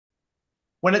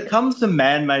When it comes to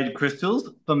man-made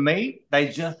crystals, for me, they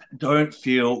just don't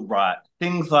feel right.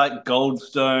 Things like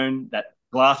goldstone, that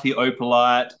glassy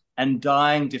opalite, and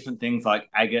dyeing different things like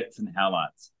agates and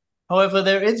halides. However,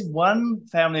 there is one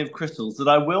family of crystals that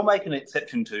I will make an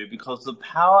exception to because the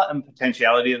power and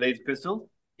potentiality of these crystals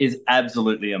is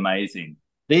absolutely amazing.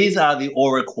 These are the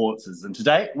aura quartzes, and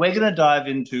today we're going to dive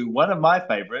into one of my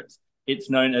favorites. It's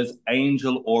known as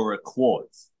Angel Aura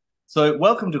Quartz. So,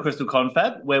 welcome to Crystal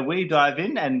Confab, where we dive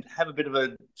in and have a bit of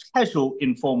a casual,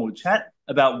 informal chat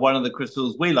about one of the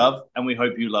crystals we love and we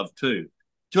hope you love too.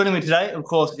 Joining me today, of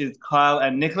course, is Kyle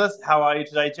and Nicholas. How are you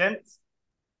today, gents?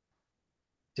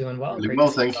 Doing well. Really Great to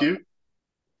well, see you thank both. you.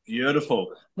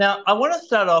 Beautiful. Now, I want to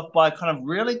start off by kind of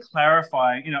really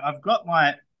clarifying. I've got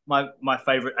my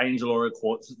favorite Angel Aura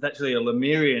quartz. It's actually a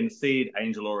Lemurian seed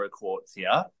Angel Aura quartz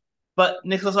here. But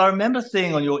Nicholas, I remember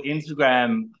seeing on your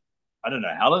Instagram, I don't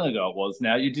know how long ago it was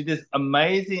now, you did this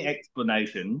amazing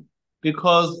explanation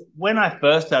because when I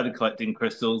first started collecting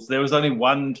crystals, there was only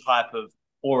one type of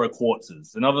aura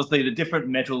quartzes. And obviously the different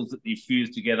metals that you fuse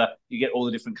together, you get all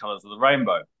the different colors of the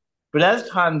rainbow. But as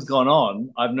time's gone on,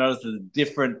 I've noticed there's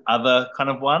different other kind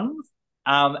of ones.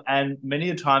 And many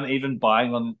a time, even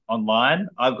buying online,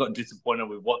 I've got disappointed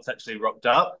with what's actually rocked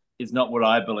up. Is not what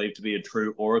I believe to be a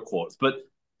true aura quartz. But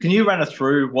can you run us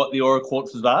through what the aura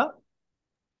quartzes are?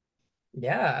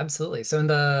 Yeah, absolutely. So in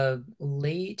the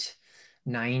late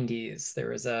 90s,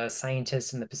 there was a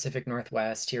scientist in the Pacific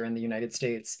Northwest here in the United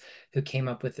States who came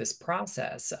up with this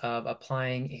process of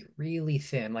applying a really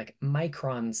thin, like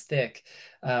microns thick,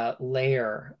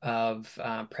 layer of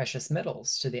precious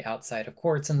metals to the outside of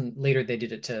quartz. And later they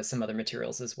did it to some other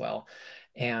materials as well.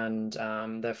 And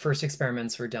the first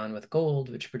experiments were done with gold,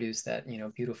 which produced that,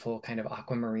 beautiful kind of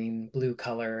aquamarine blue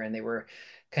color. And they were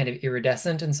kind of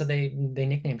iridescent, and so they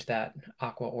nicknamed that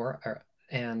aqua aura.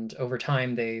 And over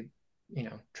time, they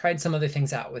tried some other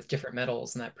things out with different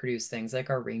metals, and that produced things like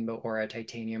our rainbow aura,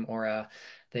 titanium aura,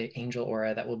 the angel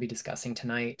aura that we'll be discussing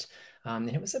tonight. And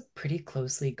it was a pretty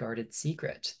closely guarded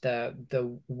secret.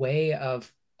 The way of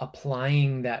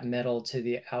applying that metal to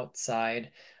the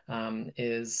outside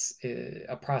is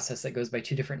a process that goes by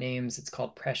two different names. It's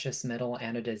called precious metal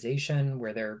anodization,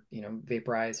 where they're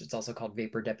vaporized. It's also called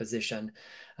vapor deposition.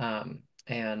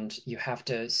 And you have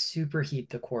to superheat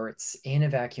the quartz in a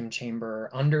vacuum chamber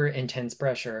under intense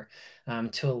pressure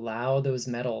to allow those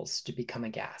metals to become a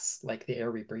gas, like the air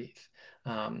we breathe.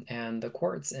 And the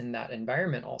quartz in that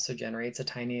environment also generates a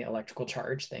tiny electrical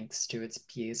charge thanks to its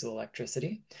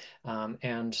piezoelectricity.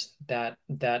 And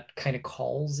that kind of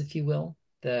calls, if you will,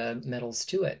 the metals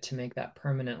to it to make that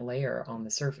permanent layer on the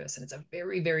surface. And it's a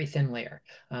very, very thin layer,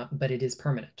 but it is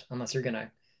permanent unless you're going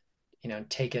to,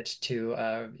 take it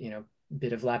to,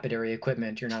 bit of lapidary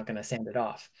equipment. You're not going to sand it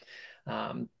off.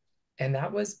 Um, and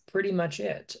that was pretty much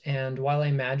it. And while I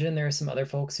imagine there are some other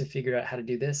folks who figured out how to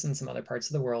do this in some other parts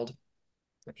of the world,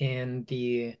 in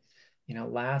the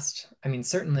I mean,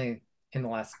 certainly in the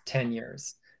last 10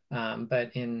 years,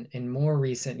 but in more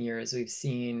recent years, we've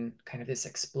seen kind of this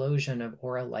explosion of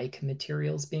aura-like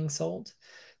materials being sold.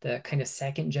 The kind of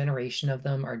second generation of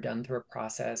them are done through a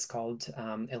process called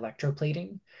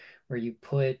electroplating, where you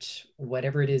put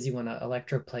whatever it is you want to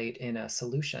electroplate in a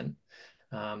solution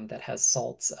that has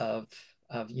salts of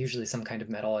usually some kind of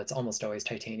metal. It's almost always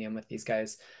titanium with these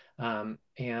guys.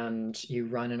 And you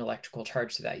run an electrical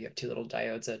charge to that. You have two little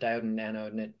diodes, a diode and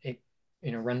anode, and it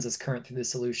runs this current through the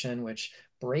solution, which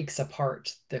breaks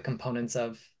apart the components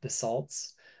of the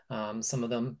salts. Some of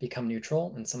them become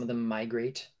neutral, and some of them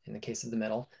migrate. In the case of the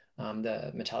metal,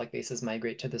 the metallic bases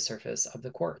migrate to the surface of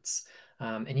the quartz,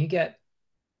 and you get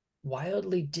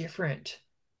wildly different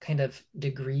kind of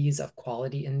degrees of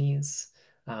quality in these.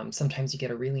 Sometimes you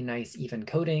get a really nice even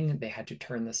coating. They had to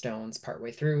turn the stones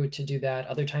partway through to do that.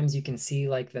 Other times you can see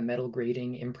like the metal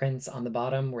grating imprints on the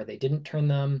bottom where they didn't turn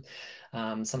them.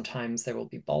 Sometimes there will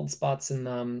be bald spots in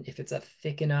them. If it's a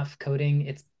thick enough coating,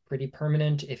 it's pretty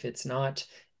permanent. If it's not,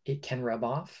 it can rub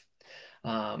off.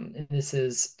 And this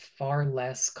is far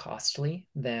less costly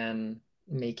than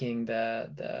making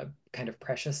the kind of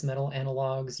precious metal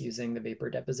analogs using the vapor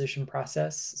deposition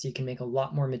process. So you can make a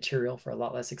lot more material for a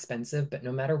lot less expensive, but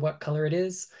no matter what color it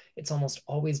is, it's almost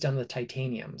always done with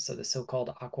titanium. So the so-called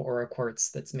aqua aura quartz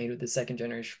that's made with the second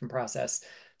generation process,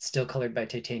 still colored by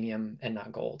titanium and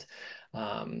not gold.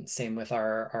 Same with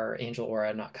our angel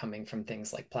aura not coming from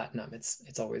things like platinum.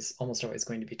 It's always almost always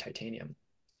going to be titanium.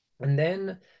 And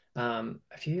then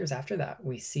a few years after that,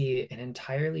 we see an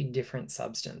entirely different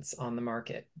substance on the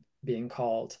market being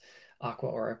called aqua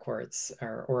aura quartz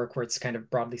or aura quartz, kind of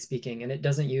broadly speaking, and it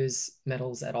doesn't use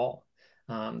metals at all.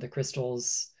 The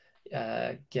crystals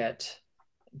get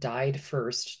dyed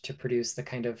first to produce the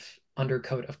kind of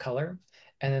undercoat of color,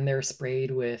 and then they're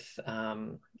sprayed with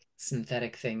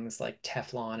synthetic things like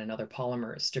Teflon and other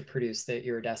polymers to produce the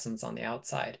iridescence on the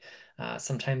outside.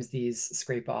 Sometimes these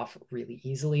scrape off really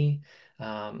easily.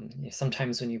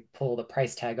 Sometimes when you pull the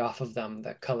price tag off of them,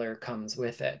 the color comes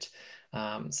with it.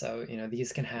 So,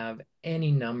 these can have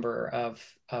any number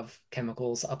of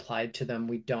chemicals applied to them.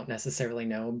 We don't necessarily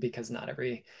know because not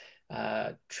every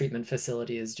treatment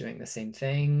facility is doing the same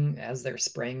thing as they're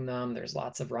spraying them. There's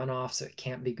lots of runoff, so it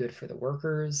can't be good for the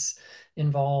workers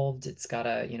involved. It's got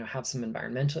to, have some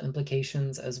environmental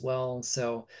implications as well.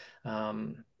 So,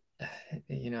 um,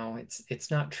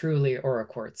 it's not truly aura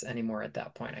quartz anymore at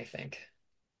that point, I think.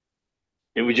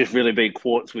 It would just really be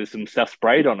quartz with some stuff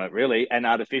sprayed on it, really, and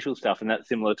artificial stuff. And that's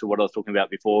similar to what I was talking about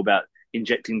before about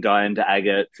injecting dye into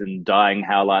agates and dyeing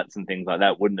howlites and things like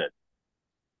that, wouldn't it?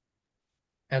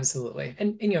 Absolutely.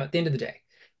 And at the end of the day,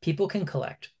 people can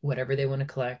collect whatever they want to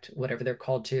collect, whatever they're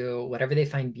called to, whatever they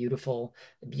find beautiful.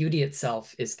 The beauty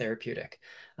itself is therapeutic.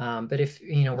 But if,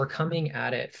 we're coming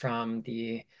at it from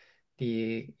the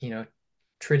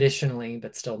traditionally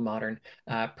but still modern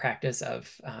practice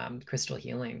of crystal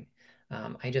healing.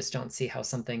 I just don't see how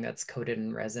something that's coated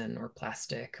in resin or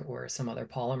plastic or some other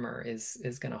polymer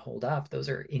is going to hold up. Those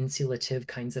are insulative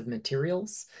kinds of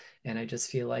materials, and I just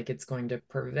feel like it's going to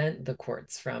prevent the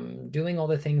quartz from doing all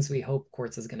the things we hope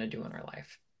quartz is going to do in our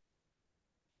life.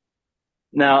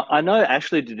 Now, I know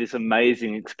Ashley did this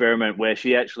amazing experiment where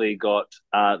she actually got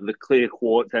the clear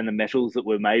quartz and the metals that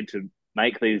were made to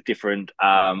make these different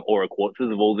aura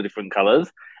quartzes of all the different colors,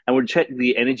 and would check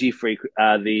the energy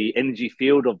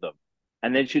field of them,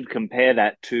 and then she'd compare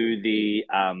that to the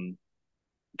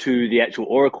actual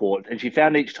aura quartz, and she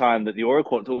found each time that the aura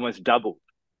quartz almost doubled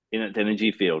in its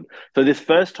energy field. So this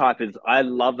first type is I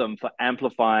love them for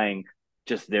amplifying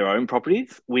just their own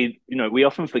properties. We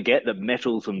often forget that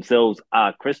metals themselves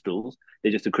are crystals.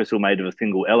 They're just a crystal made of a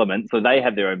single element, so they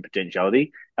have their own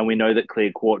potentiality. And we know that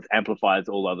clear quartz amplifies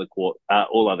all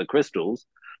other crystals.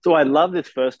 So I love this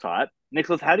first type.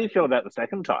 Nicholas, how do you feel about the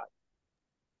second type?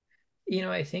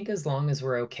 I think as long as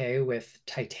we're okay with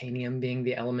titanium being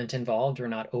the element involved, we're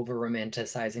not over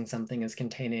romanticizing something as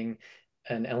containing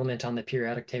an element on the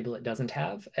periodic table it doesn't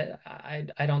have.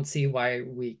 I don't see why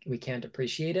we can't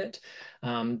appreciate it.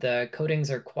 The coatings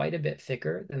are quite a bit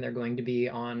thicker than they're going to be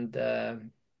on the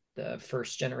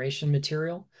first generation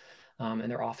material, and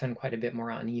they're often quite a bit more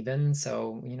uneven.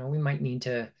 So, we might need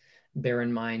to bear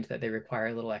in mind that they require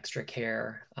a little extra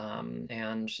care,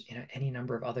 and any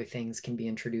number of other things can be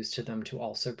introduced to them to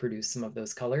also produce some of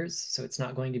those colors. So it's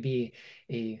not going to be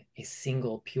a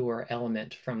single pure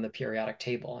element from the periodic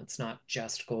table. It's not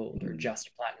just gold or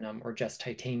just platinum or just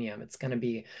titanium. It's going to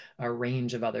be a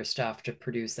range of other stuff to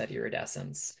produce that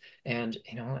iridescence. And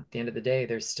at the end of the day,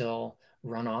 there's still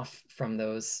runoff from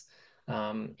those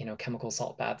chemical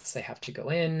salt baths they have to go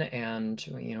in, and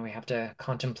we have to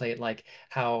contemplate like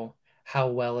how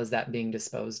well is that being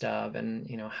disposed of, and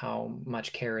how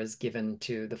much care is given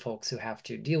to the folks who have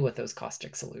to deal with those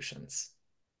caustic solutions.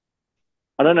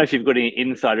 I don't know if you've got any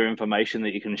insider information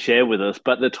that you can share with us,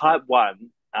 but the type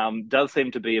one does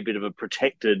seem to be a bit of a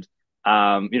protected,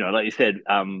 like you said,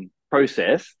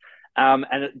 process. And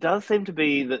it does seem to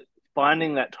be that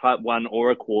finding that type one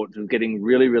aura quartz is getting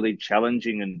really, really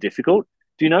challenging and difficult.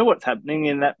 Do you know what's happening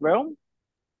in that realm?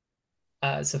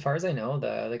 So far as I know,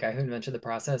 the guy who invented the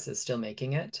process is still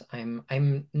making it.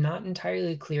 I'm not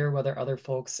entirely clear whether other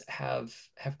folks have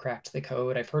cracked the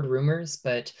code. I've heard rumors,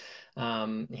 but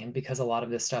and because a lot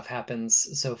of this stuff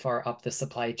happens so far up the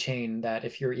supply chain that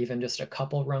if you're even just a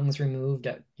couple rungs removed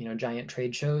at giant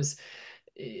trade shows,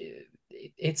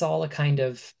 it's all a kind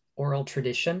of oral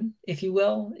tradition, if you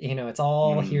will. It's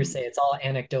all Mm, hearsay, it's all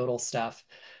anecdotal stuff.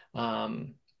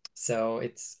 Um, so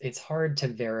it's hard to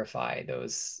verify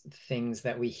those things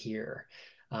that we hear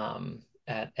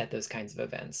at those kinds of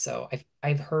events. So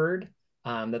I've heard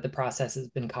that the process has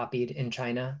been copied in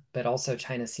China, but also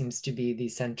China seems to be the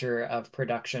center of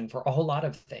production for a whole lot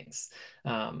of things.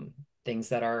 Things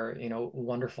that are,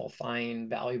 wonderful, fine,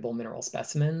 valuable mineral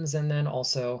specimens, and then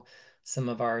also some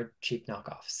of our cheap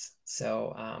knockoffs.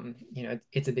 So,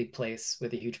 it's a big place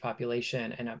with a huge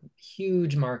population and a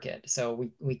huge market. So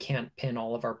we can't pin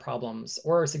all of our problems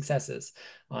or our successes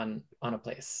on a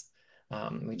place.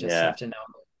 We just yeah. have to know,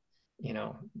 you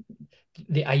know,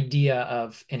 the idea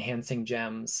of enhancing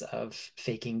gems, of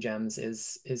faking gems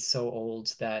is so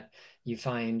old that you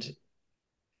find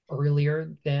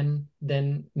earlier than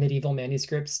medieval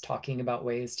manuscripts talking about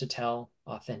ways to tell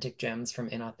authentic gems from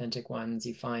inauthentic ones.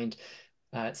 You find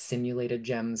simulated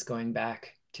gems going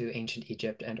back to ancient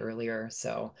Egypt and earlier.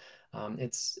 So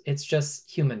It's just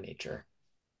human nature.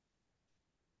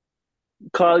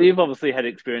 Kyle, you've obviously had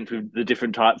experience with the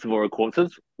different types of aura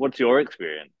quartzes. What's your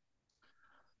experience?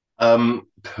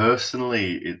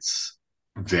 Personally, it's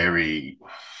very,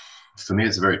 for me,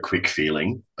 it's a very quick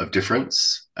feeling of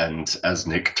difference. And as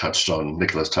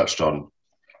Nicholas touched on,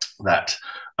 that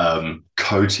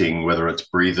coating, whether it's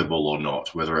breathable or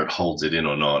not, whether it holds it in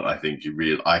or not, I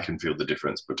can feel the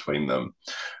difference between them.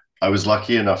 I was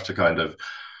lucky enough to kind of,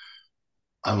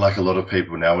 unlike a lot of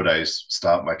people nowadays,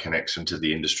 start my connection to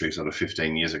the industry sort of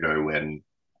 15 years ago when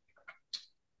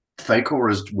fake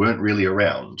auras weren't really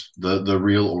around. The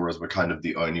real auras were kind of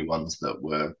the only ones that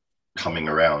were coming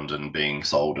around and being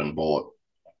sold and bought.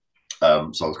 So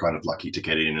I was kind of lucky to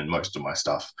get in, and most of my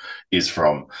stuff is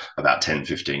from about 10,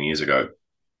 15 years ago.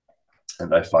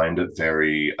 And I find it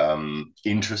very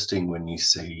interesting when you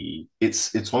see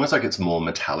it's almost like it's more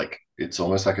metallic. It's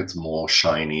almost like it's more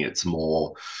shiny. It's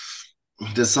more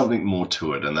there's something more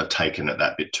to it, and they've taken it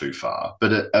that bit too far.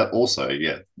 But also,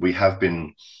 yeah, we have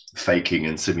been faking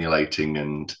and simulating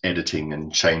and editing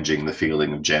and changing the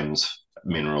feeling of gems,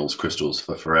 minerals, crystals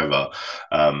for forever.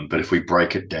 But if we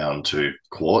break it down to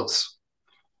quartz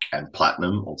and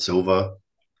platinum or silver,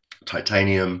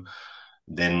 titanium,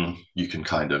 then you can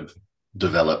kind of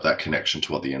develop that connection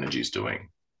to what the energy is doing.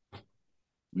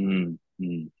 Mm,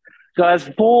 mm. Guys,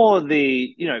 for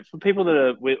for people that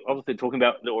are, we're obviously talking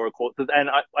about the aura quartzes, and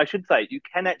I should say, you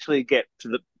can actually get, to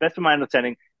the best of my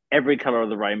understanding, every color of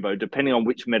the rainbow, depending on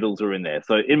which metals are in there.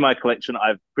 So in my collection,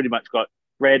 I've pretty much got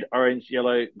red, orange,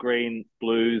 yellow, green,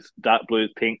 blues, dark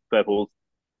blues, pink, purples,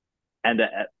 and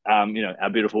our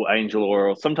beautiful angel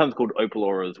aura, or sometimes called opal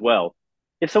aura as well.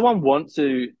 If someone wants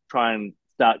to try and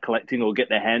start collecting or get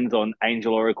their hands on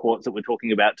angel aura quartz that we're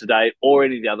talking about today, or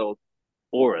any of the other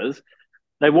auras,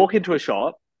 they walk into a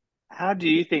shop. How do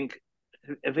you think?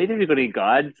 Have either of you got any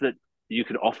guides that you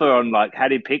could offer on, like, how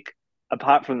do you pick,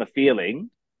 apart from the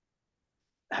feeling,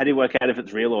 how do you work out if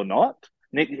it's real or not?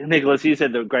 Nicholas, you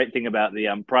said the great thing about the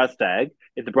price tag.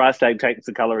 If the price tag takes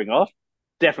the colouring off,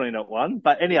 definitely not one.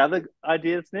 But any other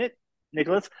ideas,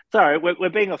 Nicholas? Sorry, we're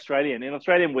being Australian. In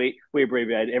Australian, we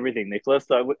abbreviate everything, Nicholas.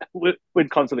 So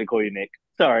we'd constantly call you Nick.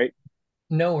 Sorry.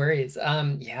 No worries.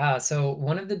 Yeah, so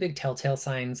one of the big telltale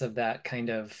signs of that kind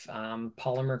of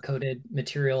polymer coated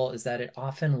material is that it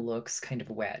often looks kind of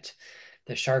wet.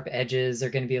 The sharp edges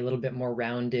are going to be a little bit more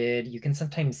rounded. You can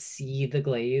sometimes see the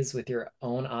glaze with your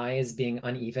own eyes being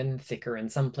uneven, thicker in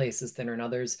some places, thinner in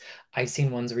others. I've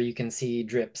seen ones where you can see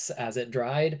drips as it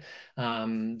dried.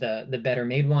 The better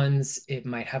made ones, it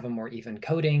might have a more even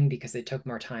coating because they took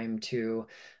more time to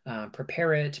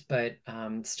prepare it, but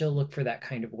still look for that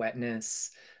kind of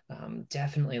wetness.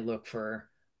 Definitely look for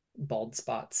bald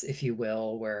spots, if you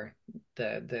will, where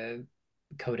the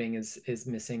coating is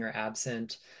missing or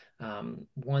absent.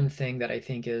 One thing that I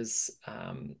think is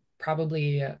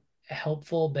probably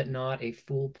helpful, but not a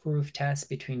foolproof test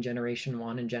between generation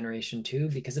one and generation two,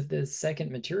 because if the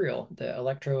second material, the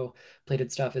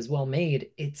electroplated stuff, is well made,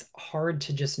 it's hard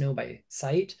to just know by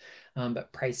sight.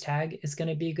 But price tag is going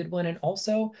to be a good one. And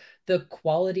also the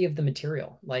quality of the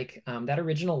material. Like that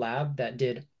original lab that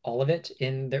did all of it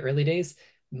in the early days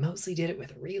mostly did it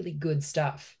with really good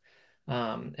stuff.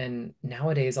 And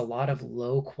nowadays, a lot of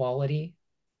low quality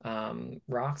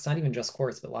rocks, not even just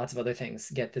quartz, but lots of other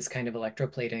things, get this kind of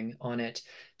electroplating on it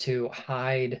to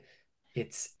hide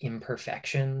its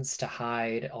imperfections, to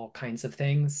hide all kinds of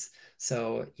things.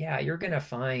 So yeah, you're gonna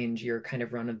find your kind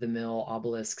of run-of-the-mill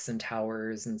obelisks and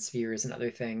towers and spheres and other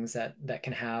things that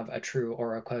can have a true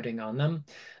aura coating on them,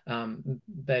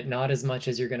 but not as much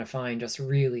as you're gonna find just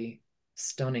really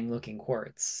stunning looking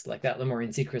quartz. Like that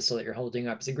Lemurian sea crystal that you're holding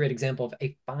up is a great example of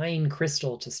a fine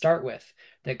crystal to start with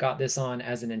that got this on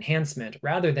as an enhancement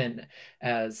rather than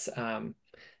as a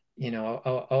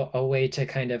way to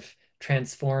kind of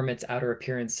transform its outer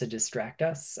appearance to distract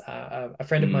us. A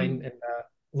friend of mine Mm. in the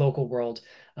local world,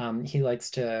 he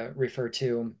likes to refer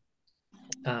to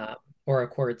uh, aura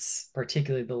quartz,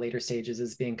 particularly the later stages,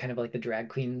 as being kind of like the drag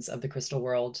queens of the crystal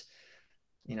world.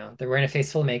 They're wearing a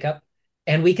face full of makeup,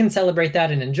 and we can celebrate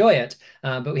that and enjoy it.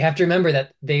 But we have to remember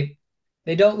that they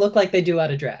don't look like they do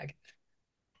out of drag.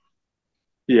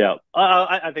 Yeah,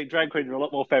 I think drag queens are a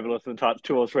lot more fabulous than types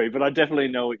two or three, but I definitely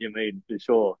know what you mean for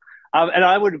sure. And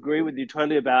I would agree with you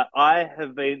totally about. I've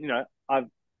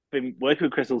been working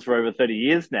with crystals for over 30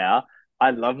 years now.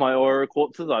 I love my aura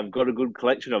quartzes. I've got a good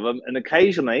collection of them, and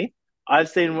occasionally I've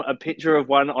seen a picture of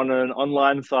one on an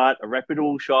online site, a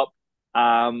reputable shop.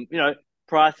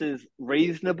 Price is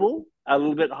reasonable, a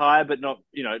little bit higher, but not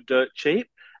dirt cheap.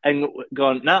 And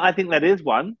gone, no, I think that is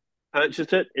one.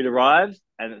 Purchased it, it arrives,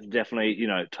 and it's definitely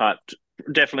type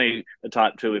definitely a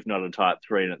type 2, if not a type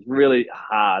 3. And it's really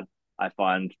hard, I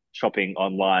find, shopping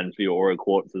online for your aura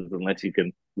quartzes unless you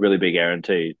can really be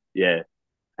guaranteed. Yeah.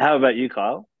 How about you,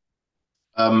 Kyle?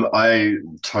 I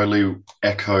totally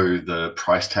echo the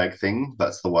price tag thing.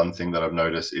 That's the one thing that I've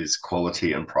noticed is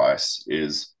quality and price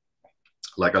is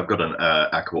like I've got an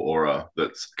aqua aura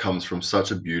that comes from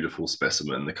such a beautiful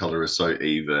specimen. The color is so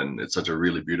even. It's such a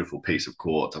really beautiful piece of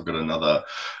quartz. I've got another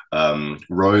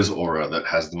rose aura that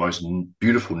has the most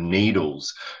beautiful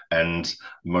needles, and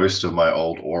most of my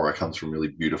old aura comes from really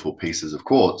beautiful pieces of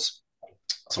quartz.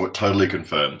 So it totally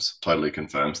confirms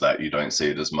that you don't see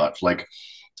it as much. Like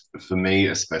for me,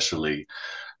 especially,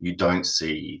 you don't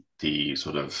see the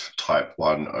sort of type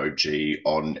 1 OG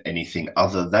on anything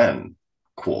other than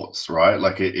quartz, right?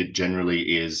 Like it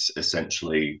generally is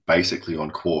essentially basically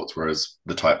on quartz, whereas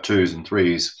the type 2s and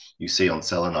 3s you see on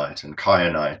selenite and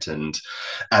kyanite and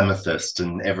amethyst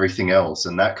and everything else.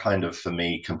 And that kind of, for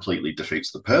me, completely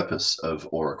defeats the purpose of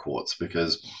aura quartz,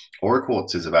 because aura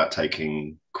quartz is about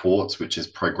taking quartz, which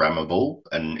is programmable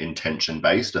and intention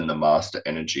based, and the master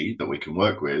energy that we can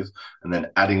work with, and then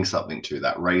adding something to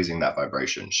that, raising that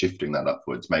vibration, shifting that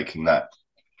upwards, making that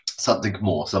something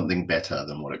more, something better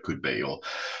than what it could be, or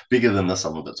bigger than the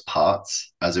sum of its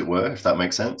parts, as it were, if that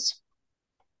makes sense.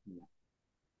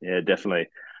 Yeah, definitely.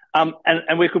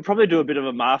 And we could probably do a bit of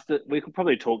a master. We could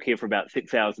probably talk here for about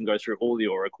 6 hours and go through all the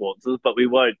aura quartzes, but we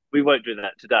won't do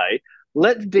that today.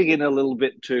 Let's dig in a little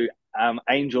bit to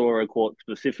angel aura quartz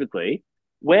specifically.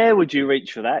 Where would you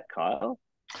reach for that, Kyle?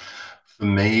 For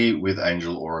me, with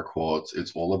angel aura quartz,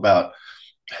 it's all about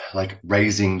like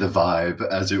raising the vibe,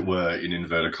 as it were, in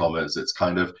inverted commas. It's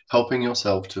kind of helping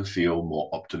yourself to feel more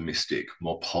optimistic,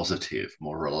 more positive,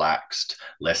 more relaxed,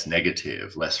 less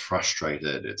negative, less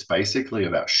frustrated. It's basically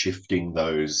about shifting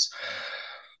those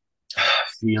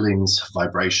feelings,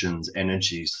 vibrations,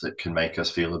 energies that can make us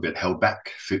feel a bit held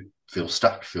back, feel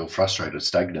stuck, feel frustrated,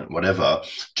 stagnant, whatever.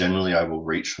 Generally, I will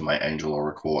reach for my angel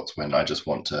aura quartz when I just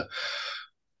want to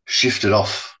shift it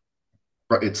off.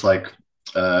 It's like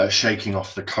shaking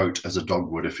off the coat as a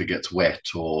dog would if it gets wet,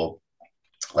 or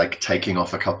like taking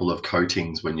off a couple of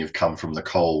coatings when you've come from the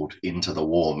cold into the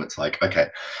warm. It's like, okay,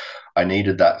 I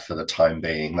needed that for the time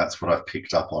being. That's what I've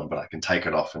picked up on, but I can take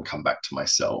it off and come back to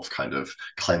myself, kind of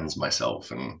cleanse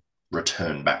myself and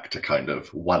return back to kind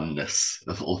of oneness,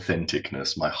 of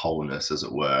authenticness, my wholeness, as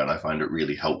it were. And I find it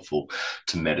really helpful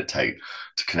to meditate,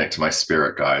 to connect to my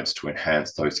spirit guides, to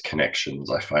enhance those connections.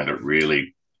 I find it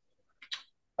really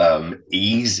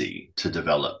easy to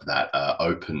develop that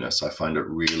openness. I find it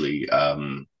really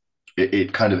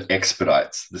it kind of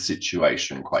expedites the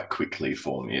situation quite quickly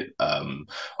for me. It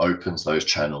opens those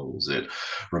channels. It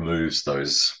removes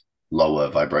those lower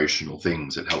vibrational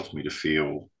things. It helps me to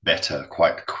feel better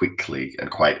quite quickly and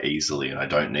quite easily. And I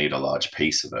don't need a large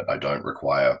piece of it. I don't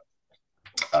require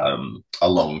a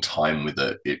long time with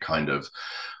it. It kind of,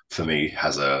 for me,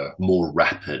 has a more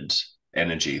rapid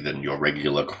energy than your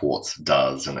regular quartz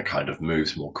does, and it kind of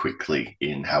moves more quickly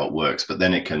in how it works. But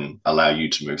then it can allow you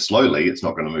to move slowly. It's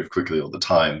not going to move quickly all the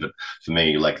time, but for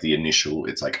me, like the initial,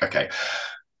 it's like, okay,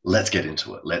 let's get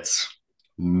into it. Let's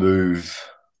move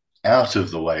out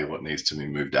of the way what needs to be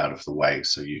moved out of the way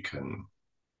so you can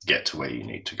get to where you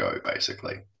need to go,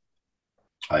 basically.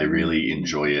 I really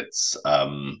enjoy its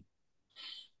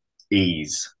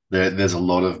ease. There's a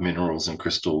lot of minerals and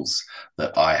crystals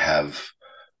that I have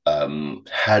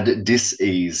had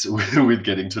dis-ease with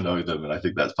getting to know them, and I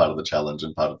think that's part of the challenge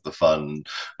and part of the fun,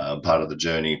 part of the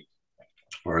journey.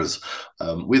 Whereas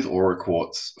with aura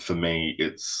quartz, for me,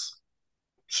 it's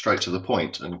straight to the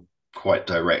point and quite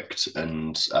direct,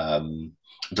 and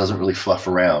it doesn't really fluff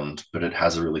around, but it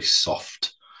has a really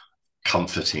soft,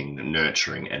 comforting,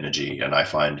 nurturing energy. And I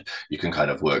find you can kind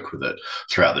of work with it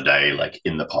throughout the day, like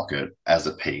in the pocket as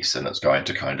a piece, and it's going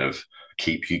to kind of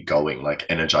keep you going, like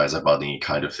Energizer Bunny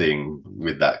kind of thing,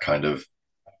 with that kind of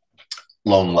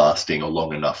long lasting, or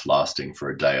long enough lasting for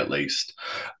a day at least.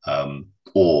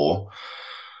 Or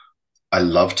I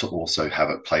love to also have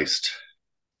it placed,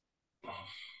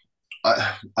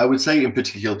 I would say, in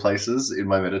particular places in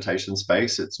my meditation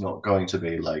space. It's not going to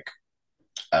be like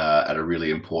at a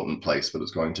really important place, but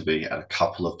it's going to be at a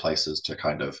couple of places to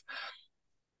kind of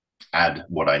add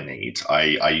what I need.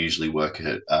 I usually work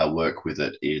with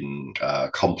it in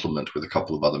complement with a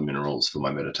couple of other minerals for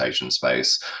my meditation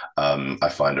space. I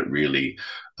find it really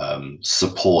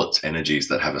supports energies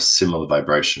that have a similar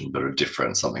vibration but are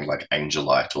different. Something like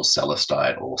angelite or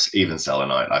celestite or even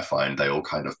selenite. I find they all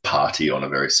kind of party on a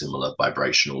very similar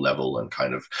vibrational level and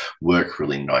kind of work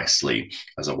really nicely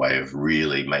as a way of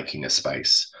really making a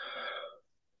space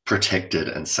protected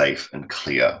and safe and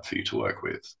clear for you to work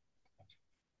with.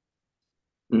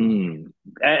 Mm.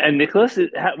 And Nicholas,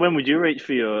 when would you reach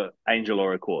for your angel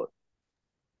aura quartz?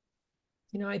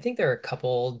 I think there are a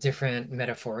couple different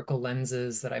metaphorical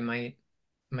lenses that I might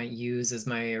use as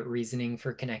my reasoning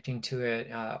for connecting to it.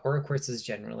 Aura quartzes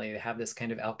generally have this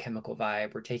kind of alchemical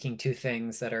vibe. We're taking two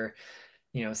things that are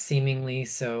seemingly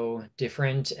so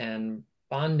different and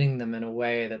bonding them in a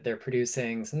way that they're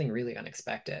producing something really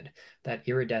unexpected. That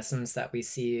iridescence that we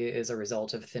see is a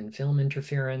result of thin film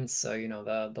interference. So,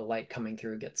 the light coming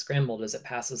through gets scrambled as it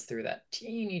passes through that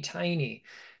teeny tiny,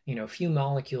 few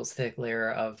molecules thick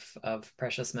layer of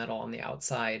precious metal on the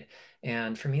outside.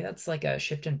 And for me, that's like a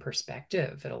shift in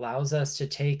perspective. It allows us to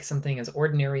take something as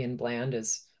ordinary and bland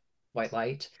as white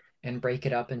light and break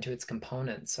it up into its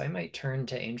components. So I might turn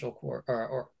to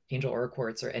or angel aura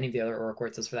quartz or any of the other aura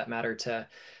quartzes for that matter to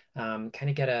kind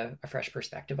of get a fresh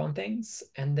perspective on things.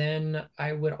 And then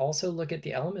I would also look at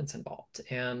the elements involved.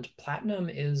 And platinum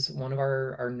is one of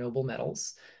our noble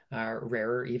metals.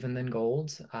 Rarer even than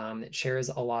gold. It shares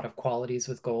a lot of qualities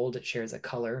with gold. It shares a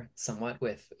color somewhat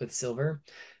with silver.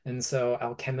 And so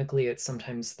alchemically, it's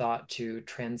sometimes thought to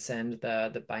transcend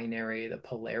the binary, the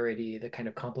polarity, the kind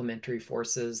of complementary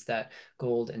forces that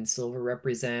gold and silver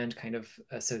represent, kind of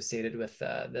associated with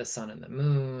the sun and the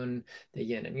moon, the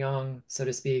yin and yang, so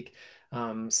to speak.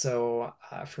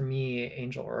 For me,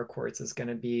 Angel Aura Quartz is going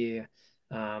to be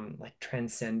like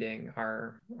transcending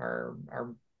our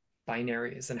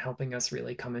binaries and helping us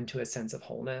really come into a sense of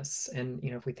wholeness. And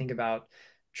if we think about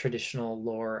traditional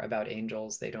lore about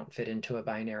angels, they don't fit into a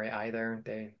binary either.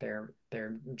 They're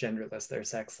genderless, they're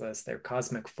sexless, they're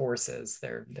cosmic forces.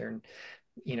 They're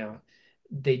you know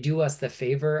they do us the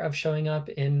favor of showing up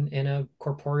in a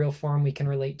corporeal form we can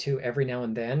relate to every now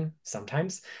and then,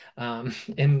 sometimes,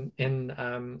 in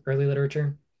early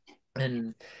literature.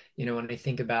 And when I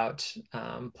think about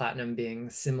platinum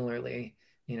being similarly,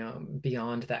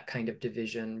 beyond that kind of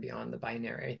division, beyond the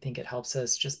binary, I think it helps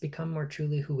us just become more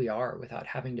truly who we are without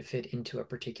having to fit into a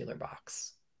particular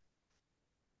box.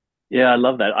 Yeah, I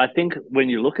love that. I think when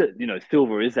you look at,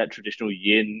 silver is that traditional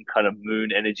yin kind of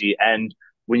moon energy. And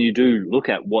when you do look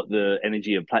at what the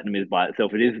energy of platinum is by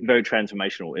itself, it is very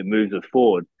transformational. It moves us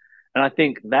forward. And I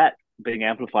think that being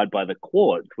amplified by the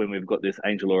quartz, when we've got this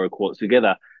angel aura quartz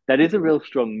together, that is a real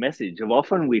strong message of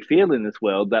often we feel in this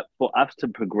world that for us to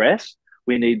progress,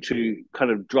 we need to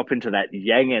kind of drop into that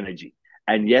yang energy.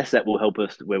 And yes, that will help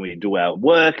us when we do our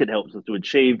work. It helps us to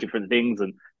achieve different things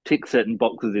and tick certain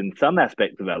boxes in some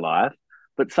aspects of our life.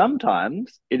 But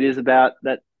sometimes it is about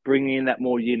that bringing in that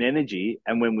more yin energy.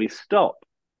 And when we stop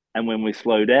and when we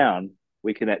slow down,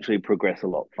 we can actually progress a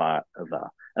lot farther,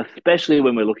 especially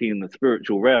when we're looking in the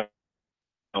spiritual realms.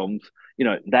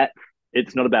 That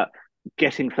it's not about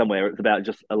getting somewhere, it's about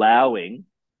just allowing.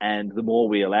 And the more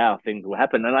we allow, things will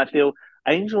happen. And I feel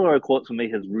Angel Aura Quartz for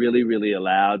me has really, really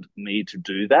allowed me to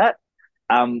do that.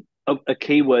 A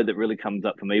key word that really comes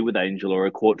up for me with Angel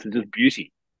Aura Quartz is just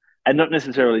beauty, and not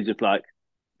necessarily just like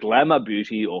glamour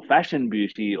beauty or fashion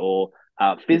beauty or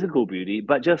physical beauty,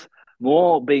 but just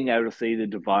more being able to see the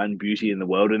divine beauty in the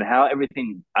world and how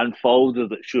everything unfolds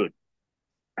as it should.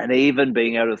 And even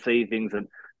being able to see things that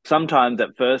sometimes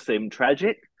at first seem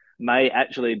tragic may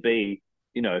actually be,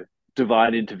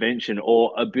 divine intervention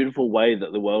or a beautiful way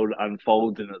that the world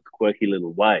unfolds in its quirky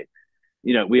little way.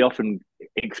 We often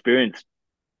experience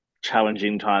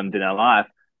challenging times in our life,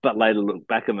 but later look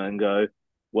back at them and go,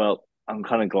 well, I'm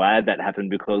kind of glad that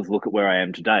happened because look at where I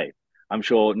am today. I'm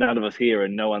sure none of us here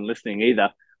and no one listening either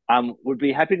would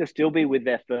be happy to still be with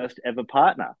their first ever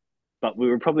partner, but we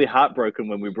were probably heartbroken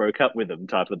when we broke up with them,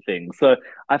 type of thing. So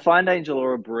I find Angel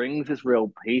Aura brings this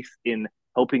real peace in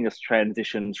helping us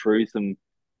transition through some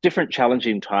different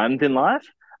challenging times in life,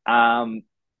 um,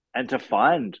 and to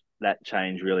find that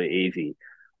change really easy.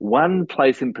 One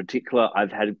place in particular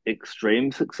I've had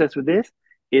extreme success with this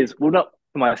is, well, not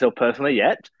for myself personally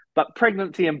yet, but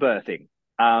pregnancy and birthing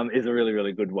is a really,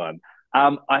 really good one.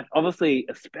 I obviously,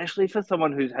 especially for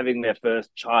someone who's having their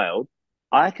first child,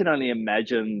 I can only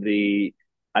imagine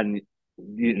un,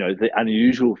 the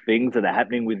unusual things that are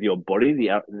happening with your body,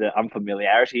 the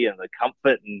unfamiliarity and the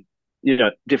comfort, and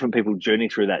different people journey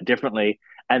through that differently.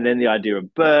 And then the idea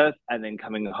of birth, and then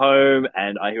coming home,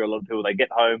 and I hear a lot of people, they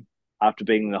get home after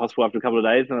being in the hospital after a couple of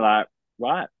days, and they're like,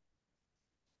 right,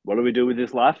 what do we do with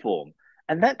this life form?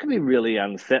 And that can be really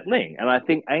unsettling. And I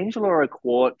think Angel Aura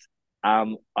Quartz,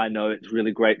 I know it's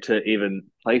really great to even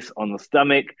place on the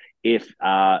stomach if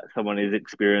someone is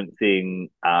experiencing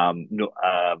what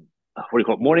do you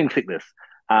call it, morning sickness,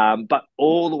 but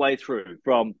all the way through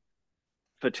from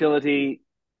fertility,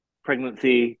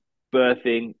 pregnancy,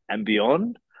 birthing, and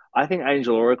beyond. I think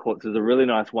Angel Aura Quartz is a really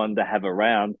nice one to have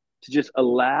around to just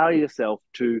allow yourself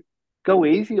to go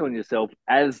easy on yourself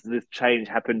as this change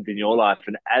happens in your life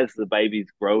and as the baby's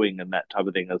growing and that type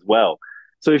of thing as well.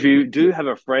 So if you do have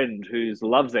a friend who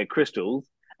loves their crystals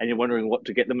and you're wondering what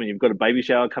to get them and you've got a baby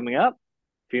shower coming up,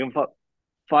 if you can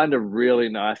find a really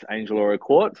nice angel aura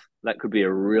quartz, that could be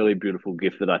a really beautiful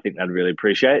gift that I think they'd really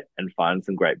appreciate and find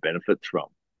some great benefits from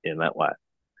in that way.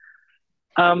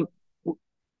 Um,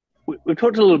 we've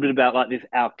talked a little bit about like this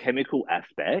alchemical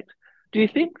aspect. Do you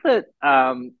think that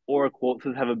aura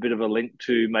quartzes have a bit of a link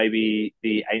to maybe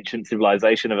the ancient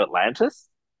civilization of Atlantis?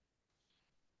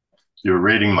 You're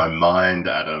reading my mind,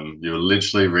 Adam. You're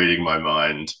literally reading my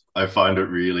mind. I find it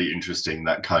really interesting,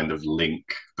 that kind of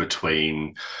link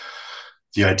between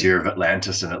the idea of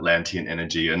Atlantis and Atlantean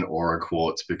energy and aura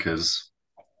quartz, because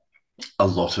a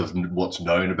lot of what's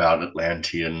known about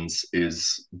Atlanteans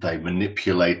is they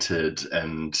manipulated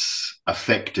and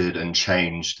affected and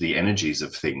changed the energies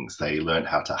of things. They learned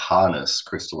how to harness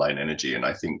crystalline energy. And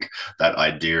I think that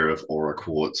idea of aura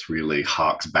quartz really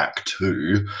harks back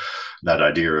to that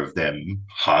idea of them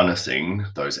harnessing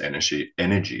those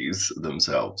energies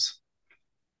themselves.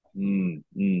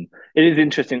 It is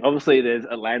interesting. Obviously, there's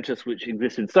Atlantis, which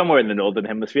existed somewhere in the northern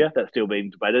hemisphere. That's still being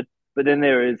debated. But then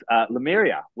there is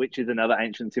Lemuria, which is another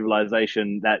ancient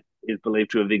civilization that is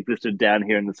believed to have existed down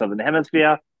here in the southern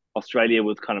hemisphere. Australia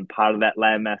was kind of part of that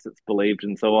landmass, it's believed,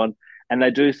 and so on. And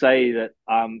they do say that,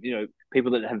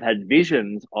 people that have had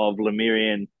visions of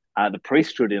Lemurian, the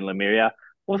priesthood in Lemuria,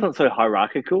 wasn't so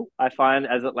hierarchical, I find,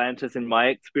 as Atlantis in my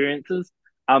experiences.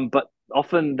 But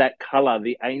often that color,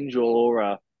 the angel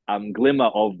aura, glimmer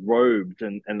of robes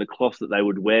and the cloths that they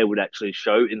would wear would actually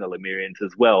show in the Lemurians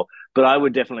as well. But I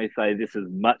would definitely say this is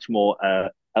much more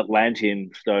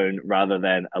Atlantean stone rather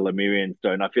than a Lemurian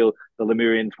stone. I feel the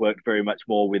Lemurians worked very much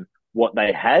more with what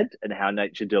they had and how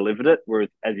nature delivered it. Whereas,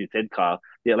 as you said, Kyle,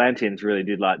 the Atlanteans really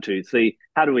did like to see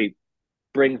how do we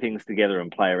bring things together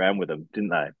and play around with them, didn't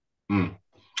they? Mm.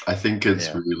 I think it's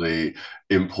Yeah. really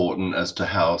important as to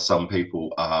how some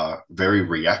people are very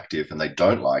reactive and they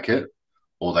don't like it,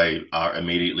 or they are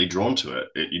immediately drawn to it.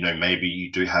 Maybe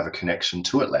you do have a connection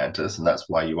to Atlantis and that's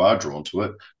why you are drawn to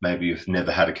it. Maybe you've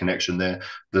never had a connection there.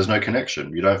 There's no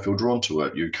connection. You don't feel drawn to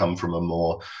it. You come from a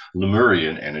more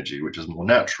Lemurian energy, which is more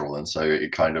natural. And so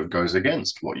it kind of goes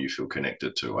against what you feel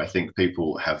connected to. I think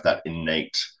people have that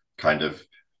innate kind of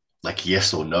like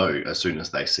yes or no as soon as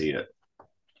they see it.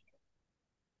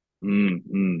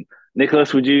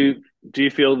 Nicholas, do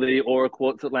you feel the aura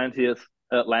quartz Atlantis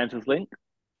link?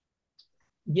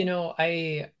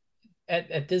 I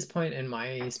at this point in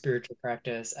my spiritual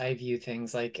practice, I view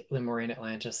things like Lemurian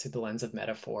Atlantis through the lens of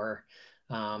metaphor.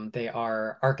 They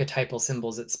are archetypal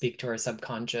symbols that speak to our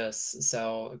subconscious.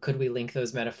 So could we link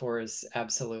those metaphors?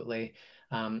 Absolutely.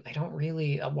 I don't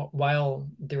really, while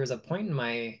there was a point in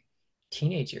my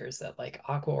teenage years that like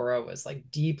aqua aura was like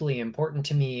deeply important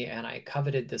to me, and I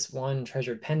coveted this one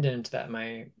treasured pendant that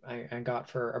I got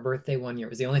for a birthday one year.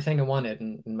 It was the only thing I wanted,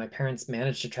 and my parents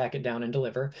managed to track it down and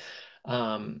deliver.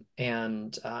 I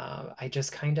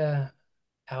just kind of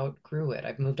outgrew it.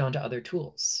 I've moved on to other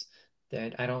tools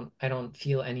that I don't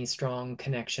feel any strong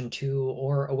connection to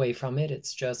or away from it.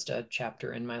 It's just a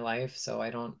chapter in my life, so I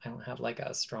don't have like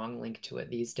a strong link to it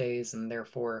these days, and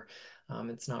therefore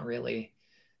it's not really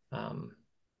um,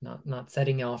 not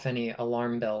setting off any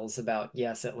alarm bells about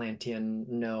yes, Atlantean,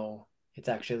 no, it's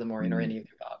actually Lemurian or Mm. any of the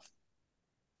above.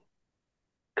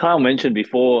 Kyle mentioned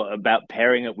before about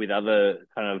pairing it with other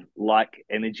kind of like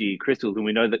energy crystals, and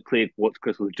we know that clear quartz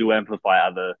crystals do amplify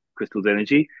other crystals'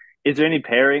 energy. Is there any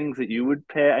pairings that you would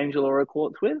pair angel aura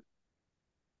quartz with?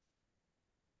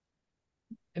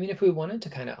 I mean, if we wanted to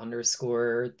kind of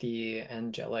underscore the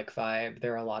angelic vibe,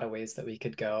 there are a lot of ways that we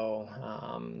could go.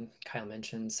 Kyle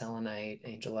mentioned selenite,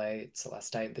 angelite,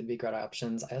 celestite, that'd be great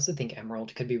options. I also think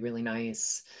emerald could be really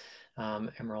nice.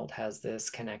 Emerald has this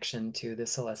connection to the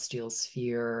celestial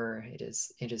sphere. It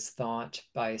is thought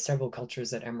by several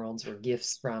cultures that emeralds were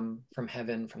gifts from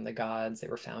heaven, from the gods. They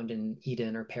were found in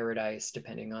Eden or paradise,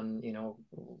 depending on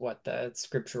what the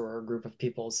scripture or group of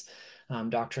people's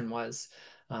doctrine was.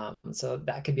 So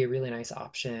that could be a really nice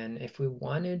option. If we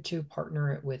wanted to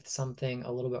partner it with something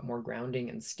a little bit more grounding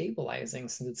and stabilizing,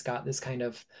 since it's got this kind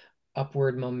of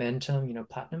upward momentum,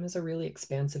 platinum is a really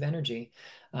expansive energy.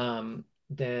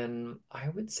 Then I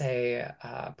would say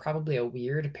probably a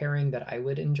weird pairing that I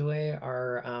would enjoy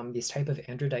are these type of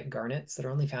androdite garnets that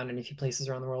are only found in a few places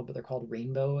around the world, but they're called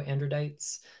rainbow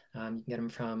androdites. You can get them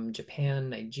from Japan,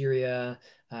 Nigeria,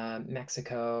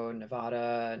 Mexico,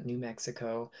 Nevada, New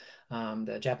Mexico.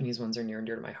 The Japanese ones are near and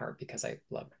dear to my heart because I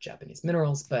love Japanese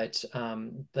minerals, but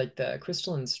like the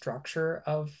crystalline structure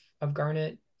of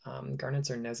garnet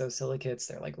Garnets are nesosilicates.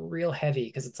 They're like real heavy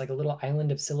because it's like a little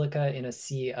island of silica in a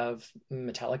sea of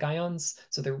metallic ions.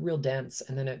 So they're real dense.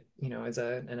 And then it, is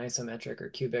an isometric or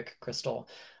cubic crystal.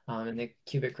 And the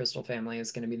cubic crystal family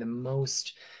is going to be the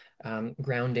most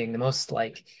grounding, the most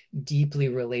like deeply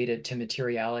related to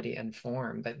materiality and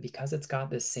form. But because it's got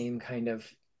this same kind of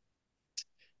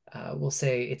we'll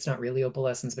say it's not really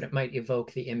opalescence, but it might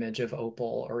evoke the image of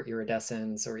opal or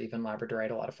iridescence or even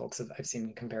labradorite. A lot of folks I've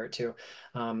seen compare it to.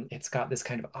 It's got this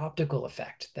kind of optical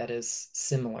effect that is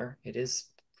similar. It is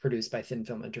produced by thin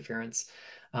film interference.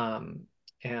 And,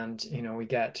 we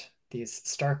get these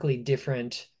starkly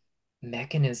different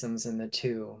mechanisms in the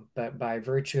two, but by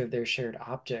virtue of their shared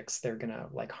optics, they're going to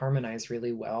like harmonize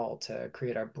really well to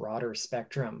create a broader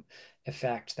spectrum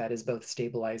effect that is both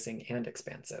stabilizing and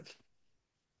expansive.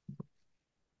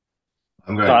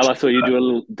 Kyle, I saw you do a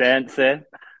little dance there.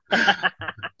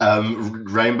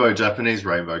 Japanese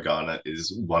rainbow garnet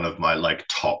is one of my like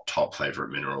top favorite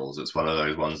minerals. It's one of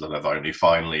those ones that I've only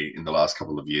finally in the last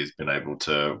couple of years been able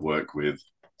to work with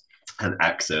and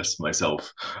access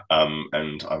myself.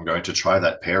 And I'm going to try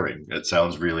that pairing. It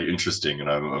sounds really interesting, and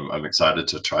I'm excited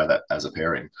to try that as a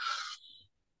pairing.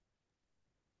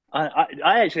 I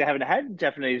actually haven't had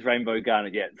Japanese rainbow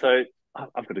garnet yet, so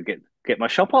I've got to get my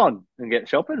shop on and get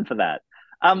shopping for that.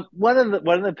 One of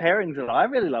the pairings that I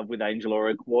really love with Angel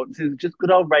Aura Quartz is just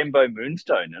good old rainbow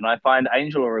moonstone, and I find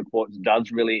Angel Aura Quartz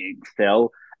does really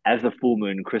excel as a full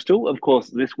moon crystal. Of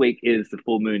course, this week is the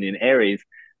full moon in Aries,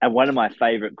 and one of my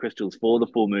favorite crystals for the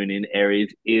full moon in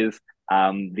Aries is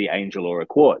the Angel Aura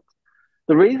Quartz.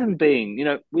 The reason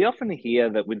being, we often hear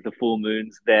that with the full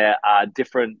moons there are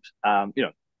different,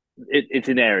 it's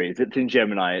in Aries, it's in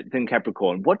Gemini, it's in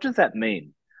Capricorn. What does that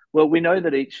mean? Well, we know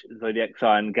that each zodiac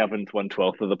sign governs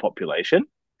 1/12 of the population,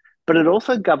 but it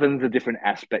also governs a different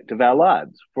aspect of our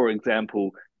lives. For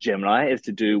example, Gemini is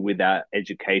to do with our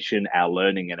education, our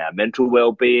learning, and our mental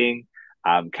well-being.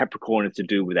 Capricorn is to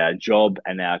do with our job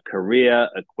and our career.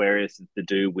 Aquarius is to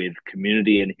do with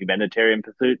community and humanitarian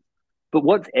pursuits. But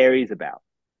what's Aries about?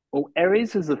 Well,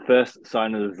 Aries is the first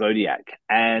sign of the zodiac,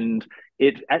 and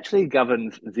it actually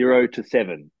governs 0 to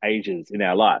 7 ages in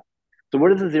our life. So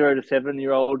what is a 0 to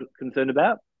 7-year-old concerned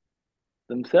about?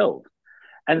 Themselves.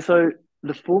 And so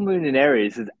the full moon in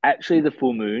Aries is actually the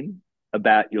full moon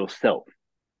about yourself.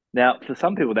 Now, for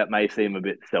some people, that may seem a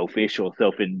bit selfish or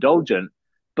self-indulgent,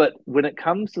 but when it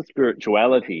comes to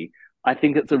spirituality, I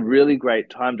think it's a really great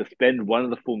time to spend one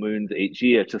of the full moons each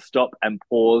year to stop and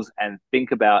pause and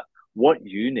think about what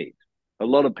you need. A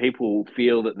lot of people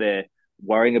feel that they're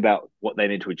worrying about what they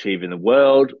need to achieve in the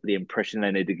world, the impression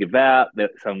they need to give out, that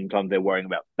sometimes they're worrying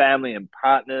about family and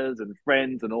partners and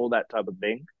friends and all that type of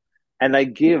thing. And they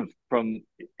give from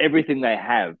everything they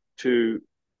have to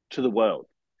the world.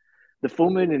 The full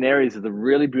moon in Aries is a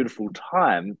really beautiful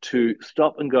time to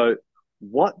stop and go,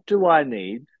 what do I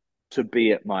need to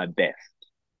be at my best?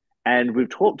 And we've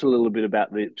talked a little bit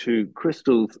about the two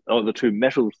crystals, or the two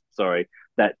metals, sorry,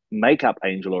 that make up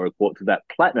Angel Aura Quartz, that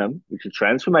platinum, which is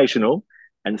transformational,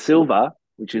 and silver,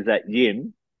 which is that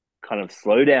yin, kind of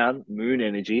slow down moon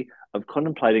energy of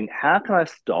contemplating how can I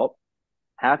stop,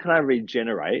 how can I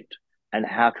regenerate, and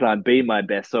how can I be my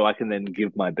best so I can then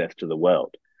give my best to the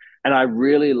world. And I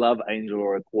really love Angel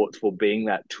Aura Quartz for being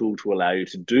that tool to allow you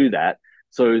to do that,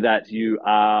 so that you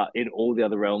are in all the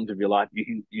other realms of your life,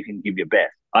 you can give your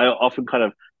best. I often kind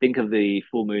of think of the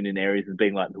full moon in Aries as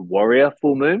being like the warrior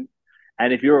full moon.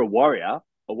 And if you're a warrior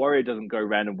doesn't go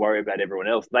around and worry about everyone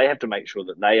else. They have to make sure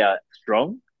that they are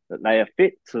strong, that they are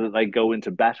fit, so that they go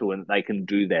into battle and they can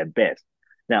do their best.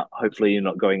 Now, hopefully you're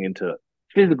not going into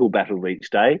physical battle each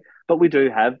day, but we do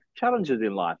have challenges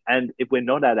in life. And if we're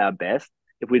not at our best,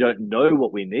 if we don't know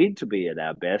what we need to be at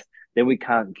our best, then we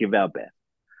can't give our best.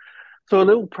 So a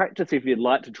little practice if you'd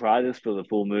like to try this for the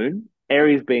full moon.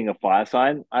 Aries being a fire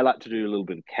sign, I like to do a little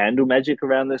bit of candle magic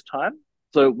around this time.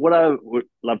 So what I would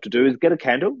love to do is get a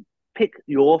candle, pick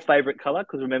your favorite color,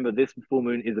 because remember, this full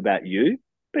moon is about you.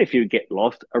 But if you get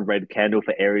lost, a red candle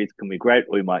for Aries can be great,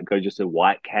 or you might go just a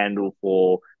white candle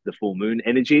for the full moon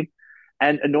energy,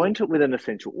 and anoint it with an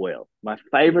essential oil. My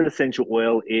favorite essential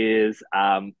oil is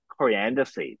coriander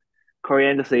seed.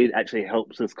 Coriander seed actually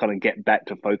helps us kind of get back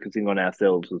to focusing on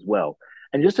ourselves as well.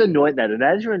 And just anoint that. And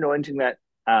as you're anointing that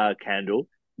candle,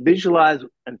 visualize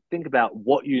and think about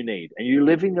what you need. And you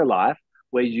live in your life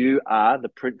where you are the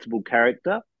principal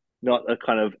character, not a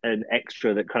kind of an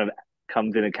extra that kind of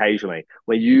comes in occasionally,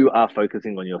 where you are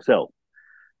focusing on yourself.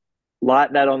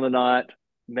 Light that on the night,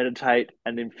 meditate,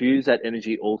 and infuse that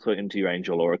energy also into your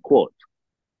Angel Aura Quartz.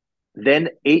 Then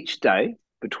each day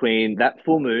between that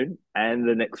full moon and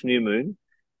the next new moon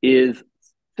is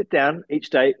sit down each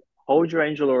day, hold your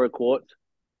angel aura quartz,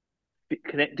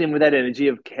 connect in with that energy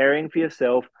of caring for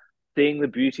yourself, seeing the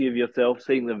beauty of yourself,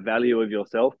 seeing the value of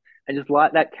yourself, and just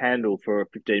light that candle for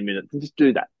 15 minutes and just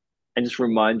do that. And just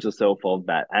remind yourself of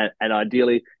that. And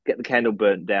ideally, get the candle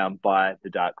burnt down by the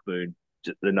dark moon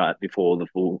the night before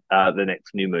the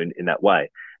next new moon in that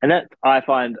way. And that I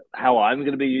find how I'm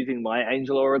going to be using my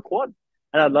angel aura quartz.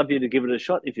 And I'd love you to give it a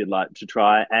shot if you'd like to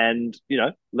try. And,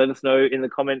 let us know in the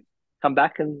comments, come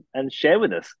back and share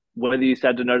with us whether you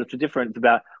start to notice a difference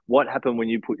about what happened when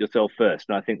you put yourself first.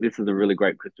 And I think this is a really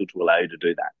great crystal to allow you to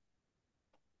do that.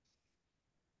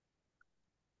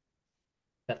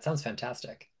 That sounds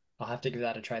fantastic. I'll have to give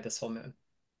that a try this full moon.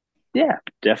 Yeah,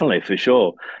 definitely, for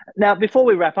sure. Now, before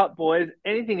we wrap up, boys,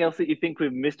 anything else that you think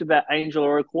we've missed about Angel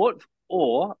Aura Quartz?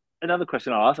 Or another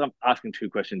question I'll ask, I'm asking two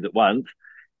questions at once.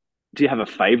 Do you have a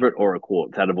favorite Aura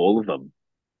Quartz out of all of them?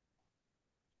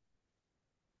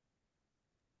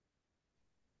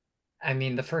 I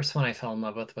mean, the first one I fell in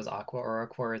love with was Aqua Aura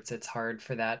Quartz. It's hard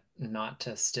for that not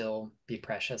to still be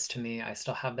precious to me. I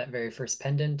still have that very first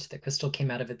pendant. The crystal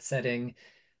came out of its setting,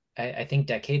 I think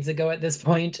decades ago at this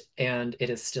point, and it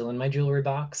is still in my jewelry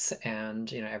box.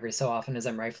 And, every so often as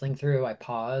I'm rifling through, I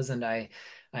pause and I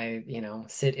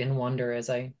sit in wonder as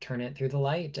I turn it through the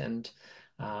light. And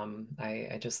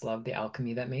I just love the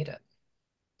alchemy that made it.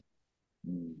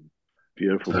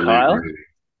 Beautiful. Totally Kyle? agree.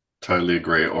 Totally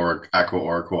agree. Or Aqua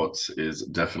Aura Quartz is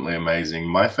definitely amazing.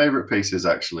 My favorite piece is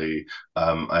actually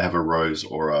I have a rose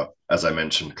aura, as I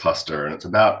mentioned, cluster, and it's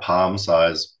about palm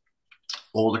size.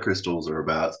 All the crystals are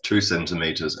about 2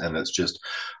 centimeters, and it's just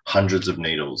hundreds of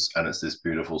needles. And it's this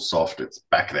beautiful, soft, it's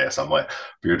back there somewhere,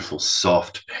 beautiful,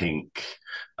 soft pink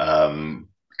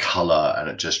color, and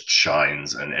it just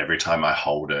shines. And every time I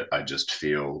hold it, I just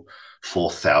feel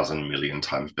 4,000 million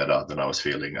times better than I was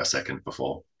feeling a second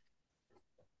before.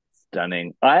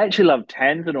 Stunning. I actually love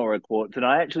Tanzan Aura Quartz, and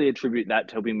I actually attribute that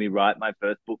to helping me write my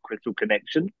first book, Crystal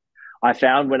Connection. I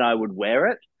found when I would wear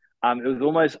it, it was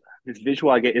almost this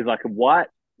visual I get is like a white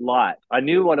light. I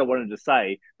knew what I wanted to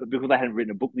say, but because I hadn't written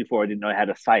a book before, I didn't know how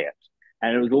to say it.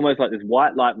 And it was almost like this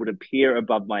white light would appear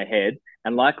above my head,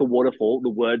 and like a waterfall, the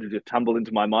words would just tumble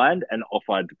into my mind, and off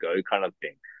I'd go, kind of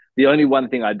thing. The only one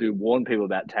thing I do warn people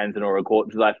about Tanzan Aura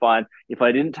Quartz is I find if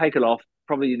I didn't take it off,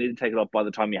 probably you need to take it off by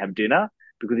the time you have dinner,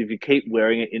 because if you keep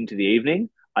wearing it into the evening,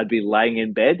 I'd be laying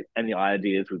in bed and the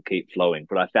ideas would keep flowing.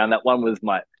 But I found that one was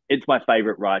it's my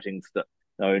favorite writing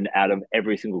stone out of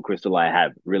every single crystal I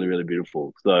have. Really, really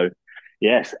beautiful. So,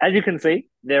 yes, as you can see,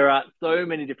 there are so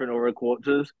many different aura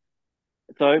quartzes.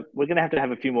 So we're going to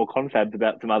have a few more confabs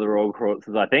about some other aura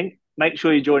quartzes, I think. Make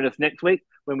sure you join us next week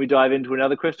when we dive into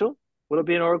another crystal. Will it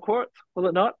be an aura quartz? Will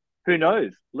it not? Who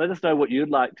knows? Let us know what you'd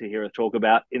like to hear us talk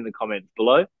about in the comments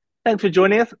below. Thanks for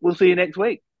joining us. We'll see you next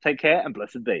week. Take care and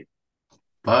blessed be.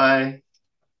 Bye.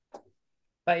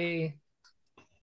 Bye.